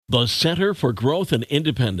The Center for Growth and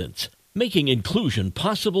Independence, making inclusion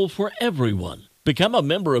possible for everyone. Become a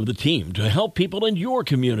member of the team to help people in your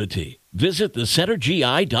community. Visit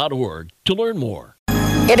thecentergi.org to learn more.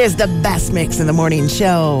 It is the best mix in the morning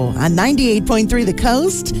show on 98.3 The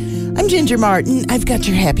Coast. I'm Ginger Martin. I've got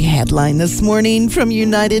your happy headline this morning from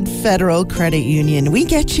United Federal Credit Union. We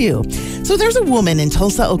get you. So there's a woman in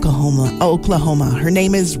Tulsa, Oklahoma. Her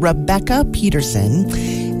name is Rebecca Peterson,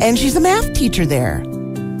 and she's a math teacher there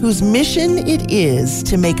whose mission it is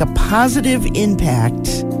to make a positive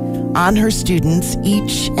impact on her students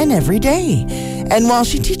each and every day. And while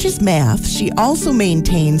she teaches math, she also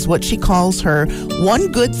maintains what she calls her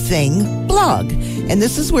One Good Thing blog. And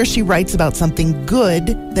this is where she writes about something good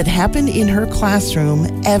that happened in her classroom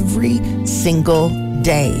every single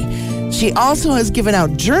day. She also has given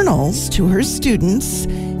out journals to her students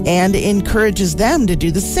and encourages them to do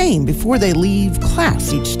the same before they leave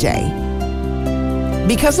class each day.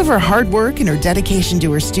 Because of her hard work and her dedication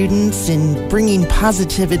to her students in bringing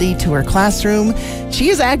positivity to her classroom, she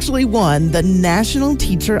has actually won the National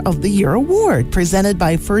Teacher of the Year Award presented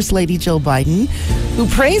by First Lady Jill Biden, who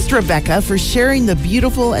praised Rebecca for sharing the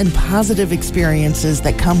beautiful and positive experiences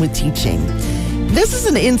that come with teaching. This is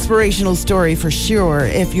an inspirational story for sure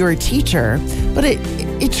if you're a teacher, but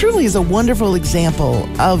it truly is a wonderful example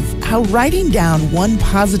of how writing down one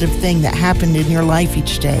positive thing that happened in your life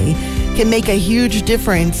each day can make a huge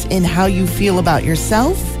difference in how you feel about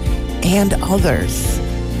yourself and others.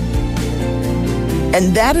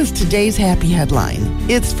 And that is today's happy headline.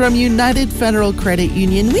 It's from United Federal Credit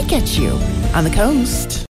Union. We get you on the coast.